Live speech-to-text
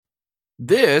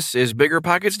This is Bigger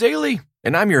Pockets Daily,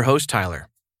 and I'm your host, Tyler.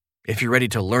 If you're ready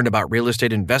to learn about real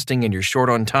estate investing and you're short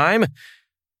on time,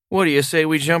 what do you say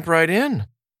we jump right in?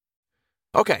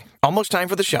 Okay, almost time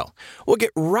for the show. We'll get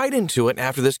right into it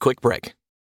after this quick break.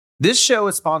 This show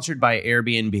is sponsored by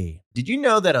Airbnb. Did you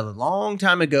know that a long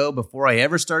time ago, before I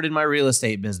ever started my real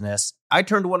estate business, I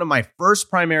turned one of my first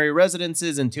primary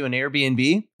residences into an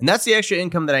Airbnb? And that's the extra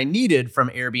income that I needed from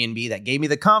Airbnb that gave me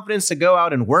the confidence to go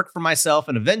out and work for myself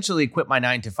and eventually quit my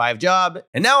 9-to-5 job.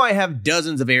 And now I have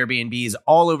dozens of Airbnbs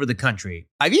all over the country.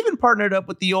 I've even partnered up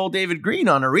with the old David Green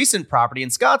on a recent property in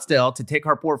Scottsdale to take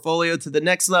our portfolio to the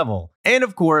next level. And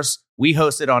of course, we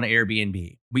host it on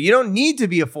Airbnb. But you don't need to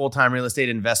be a full-time real estate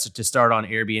investor to start on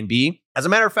Airbnb. As a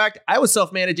matter of fact, I was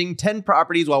self-managing 10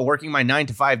 properties while working my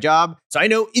 9-to-5 job, so I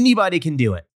know anybody can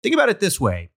do it. Think about it this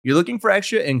way. You're looking for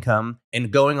extra income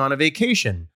and going on a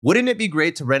vacation. Wouldn't it be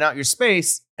great to rent out your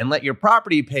space and let your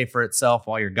property pay for itself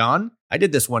while you're gone? I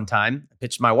did this one time. I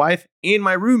pitched my wife and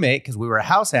my roommate, because we were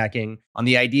house hacking, on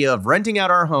the idea of renting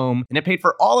out our home, and it paid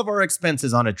for all of our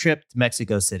expenses on a trip to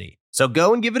Mexico City. So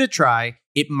go and give it a try.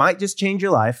 It might just change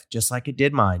your life, just like it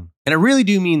did mine. And I really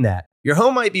do mean that. Your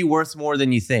home might be worth more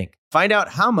than you think. Find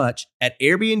out how much at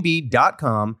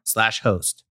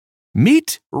airbnb.com/host.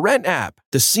 Meet RentApp,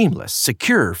 the seamless,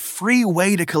 secure, free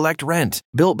way to collect rent.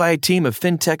 Built by a team of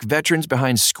fintech veterans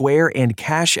behind Square and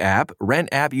Cash App,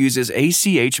 RentApp uses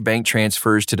ACH bank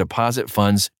transfers to deposit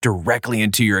funds directly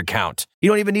into your account. You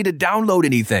don't even need to download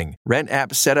anything.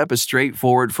 RentApp setup is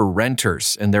straightforward for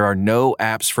renters, and there are no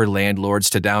apps for landlords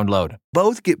to download.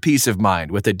 Both get peace of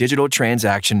mind with a digital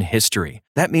transaction history.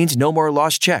 That means no more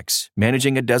lost checks,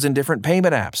 managing a dozen different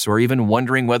payment apps, or even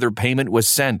wondering whether payment was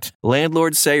sent.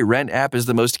 Landlords say RentApp is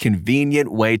the most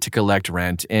convenient way to collect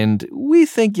rent, and we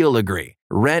think you'll agree.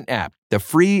 RentApp, the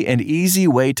free and easy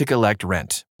way to collect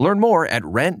rent. Learn more at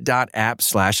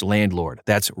rent.app/landlord.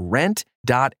 That's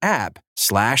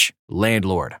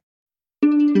rent.app/landlord.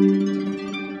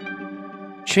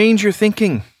 Change your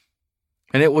thinking,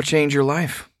 and it will change your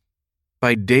life.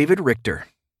 By David Richter.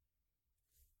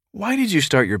 Why did you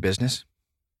start your business?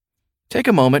 Take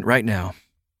a moment right now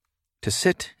to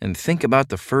sit and think about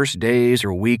the first days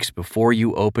or weeks before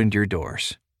you opened your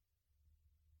doors.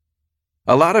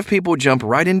 A lot of people jump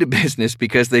right into business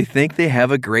because they think they have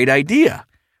a great idea,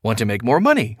 want to make more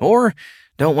money, or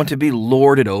don't want to be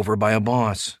lorded over by a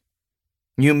boss.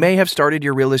 You may have started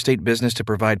your real estate business to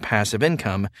provide passive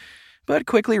income, but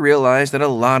quickly realized that a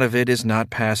lot of it is not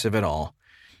passive at all.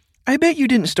 I bet you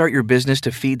didn't start your business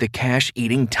to feed the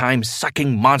cash-eating,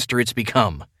 time-sucking monster it's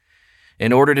become.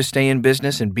 In order to stay in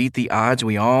business and beat the odds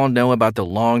we all know about the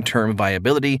long-term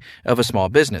viability of a small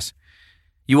business,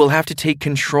 you will have to take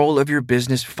control of your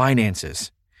business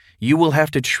finances. You will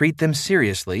have to treat them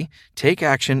seriously, take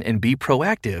action, and be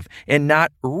proactive and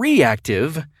not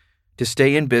reactive to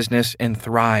stay in business and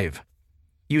thrive.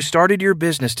 You started your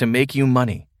business to make you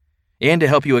money and to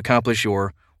help you accomplish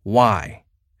your why.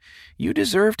 You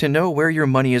deserve to know where your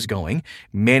money is going,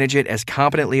 manage it as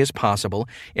competently as possible,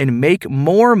 and make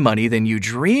more money than you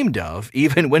dreamed of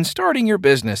even when starting your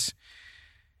business.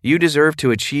 You deserve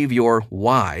to achieve your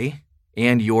why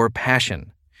and your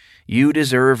passion. You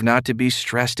deserve not to be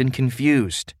stressed and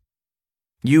confused.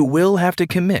 You will have to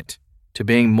commit to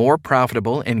being more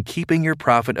profitable and keeping your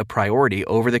profit a priority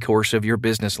over the course of your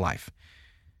business life.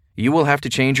 You will have to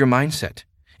change your mindset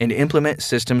and implement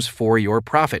systems for your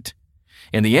profit.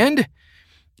 In the end,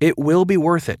 it will be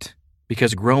worth it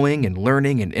because growing and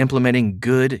learning and implementing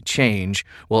good change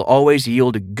will always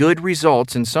yield good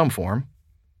results in some form.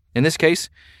 In this case,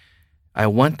 I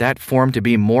want that form to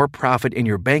be more profit in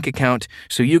your bank account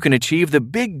so you can achieve the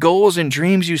big goals and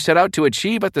dreams you set out to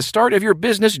achieve at the start of your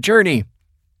business journey.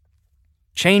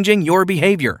 Changing your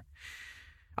behavior.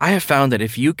 I have found that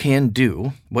if you can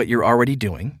do what you're already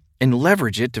doing and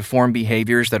leverage it to form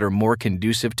behaviors that are more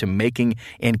conducive to making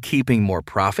and keeping more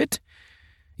profit,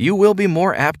 you will be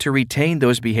more apt to retain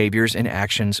those behaviors and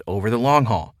actions over the long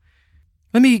haul.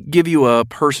 Let me give you a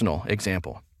personal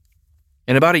example.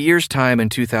 In about a year's time in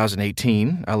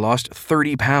 2018, I lost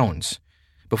 30 pounds.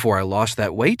 Before I lost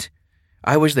that weight,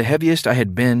 I was the heaviest I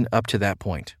had been up to that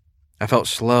point. I felt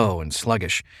slow and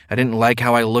sluggish. I didn't like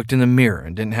how I looked in the mirror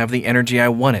and didn't have the energy I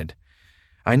wanted.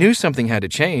 I knew something had to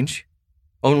change.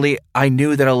 Only I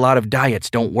knew that a lot of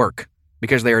diets don't work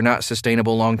because they are not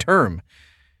sustainable long term,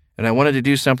 and I wanted to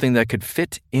do something that could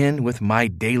fit in with my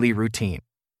daily routine.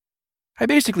 I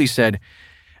basically said,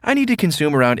 I need to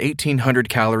consume around 1,800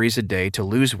 calories a day to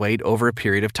lose weight over a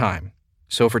period of time.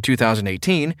 So for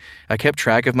 2018, I kept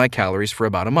track of my calories for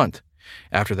about a month.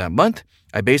 After that month,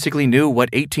 I basically knew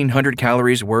what 1,800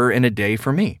 calories were in a day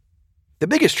for me. The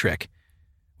biggest trick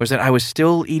was that I was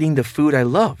still eating the food I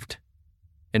loved.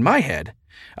 In my head,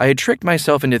 I had tricked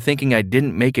myself into thinking I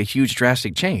didn't make a huge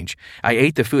drastic change. I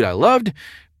ate the food I loved,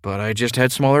 but I just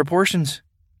had smaller portions.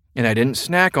 And I didn't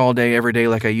snack all day every day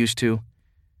like I used to.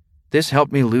 This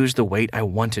helped me lose the weight I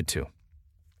wanted to.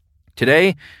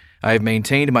 Today, I've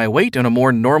maintained my weight on a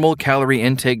more normal calorie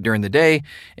intake during the day,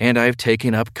 and I've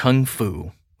taken up Kung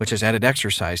Fu, which has added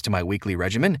exercise to my weekly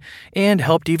regimen and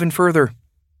helped even further.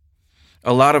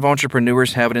 A lot of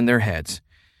entrepreneurs have it in their heads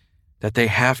that they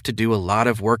have to do a lot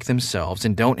of work themselves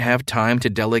and don't have time to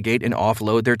delegate and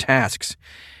offload their tasks.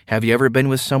 Have you ever been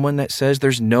with someone that says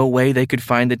there's no way they could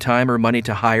find the time or money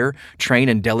to hire, train,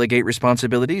 and delegate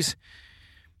responsibilities?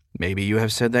 Maybe you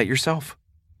have said that yourself.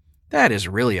 That is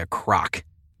really a crock.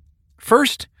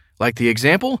 First, like the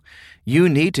example, you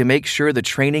need to make sure the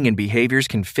training and behaviors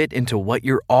can fit into what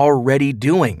you're already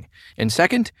doing. And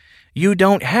second, you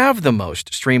don't have the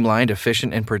most streamlined,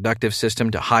 efficient, and productive system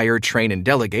to hire, train, and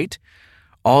delegate.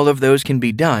 All of those can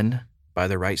be done by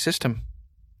the right system.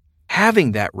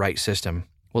 Having that right system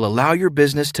will allow your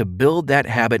business to build that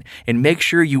habit and make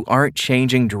sure you aren't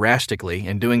changing drastically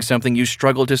and doing something you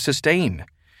struggle to sustain.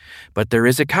 But there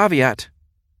is a caveat.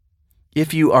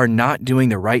 If you are not doing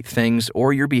the right things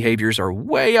or your behaviors are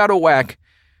way out of whack,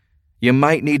 you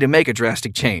might need to make a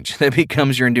drastic change that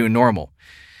becomes your new normal.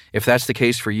 If that's the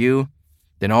case for you,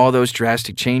 then all those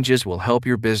drastic changes will help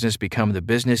your business become the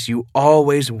business you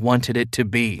always wanted it to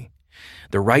be.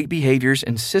 The right behaviors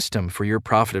and system for your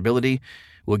profitability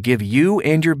will give you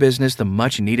and your business the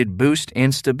much-needed boost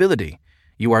and stability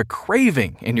you are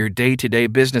craving in your day-to-day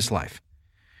business life.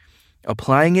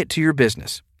 Applying it to your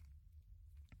business.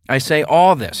 I say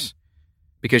all this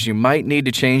because you might need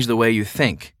to change the way you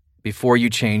think before you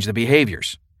change the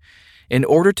behaviors. In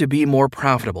order to be more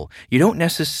profitable, you don't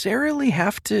necessarily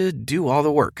have to do all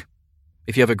the work.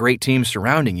 If you have a great team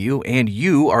surrounding you and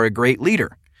you are a great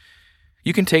leader,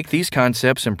 you can take these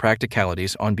concepts and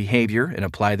practicalities on behavior and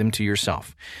apply them to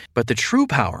yourself. But the true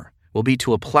power will be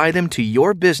to apply them to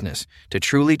your business to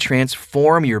truly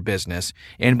transform your business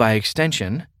and, by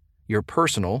extension, your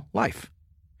personal life.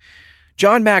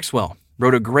 John Maxwell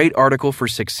wrote a great article for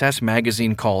Success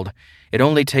Magazine called "It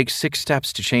Only Takes 6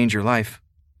 Steps to Change Your Life."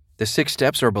 The 6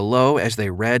 steps are below as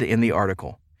they read in the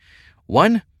article.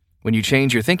 1. When you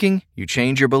change your thinking, you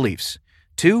change your beliefs.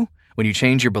 2. When you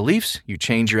change your beliefs, you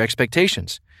change your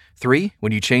expectations. 3.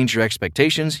 When you change your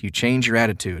expectations, you change your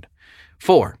attitude.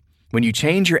 4. When you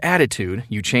change your attitude,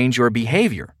 you change your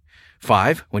behavior.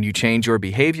 5. When you change your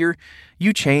behavior,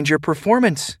 you change your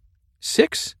performance.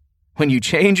 6. When you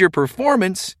change your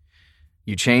performance,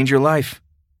 you change your life.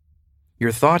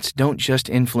 Your thoughts don't just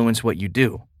influence what you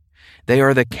do. They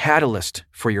are the catalyst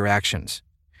for your actions.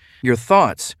 Your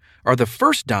thoughts are the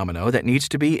first domino that needs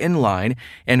to be in line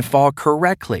and fall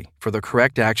correctly for the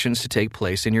correct actions to take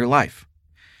place in your life.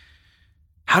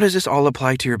 How does this all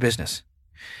apply to your business?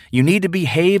 You need to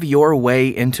behave your way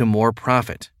into more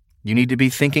profit. You need to be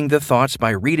thinking the thoughts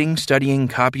by reading, studying,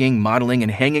 copying, modeling,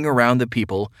 and hanging around the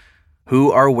people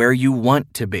who are where you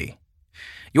want to be.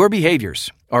 Your behaviors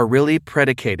are really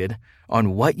predicated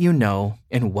on what you know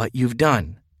and what you've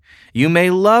done. You may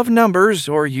love numbers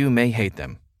or you may hate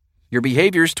them. Your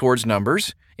behaviors towards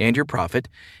numbers and your profit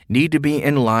need to be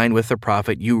in line with the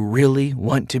profit you really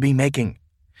want to be making.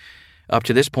 Up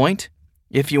to this point,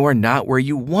 if you are not where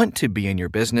you want to be in your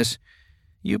business,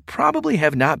 you probably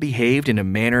have not behaved in a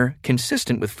manner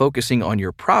consistent with focusing on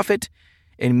your profit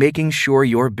and making sure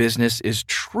your business is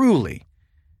truly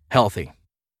healthy.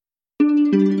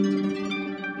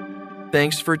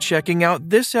 Thanks for checking out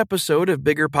this episode of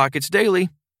Bigger Pockets Daily.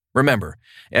 Remember,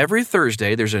 every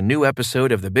Thursday there's a new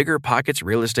episode of the Bigger Pockets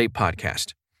Real Estate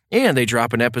Podcast. And they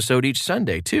drop an episode each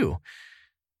Sunday, too.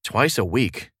 Twice a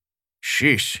week.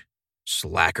 Sheesh.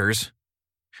 Slackers.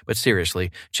 But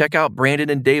seriously, check out Brandon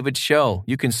and David's show.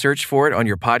 You can search for it on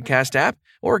your podcast app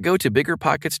or go to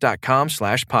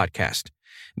biggerpockets.com/podcast.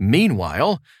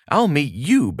 Meanwhile, I'll meet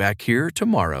you back here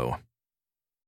tomorrow.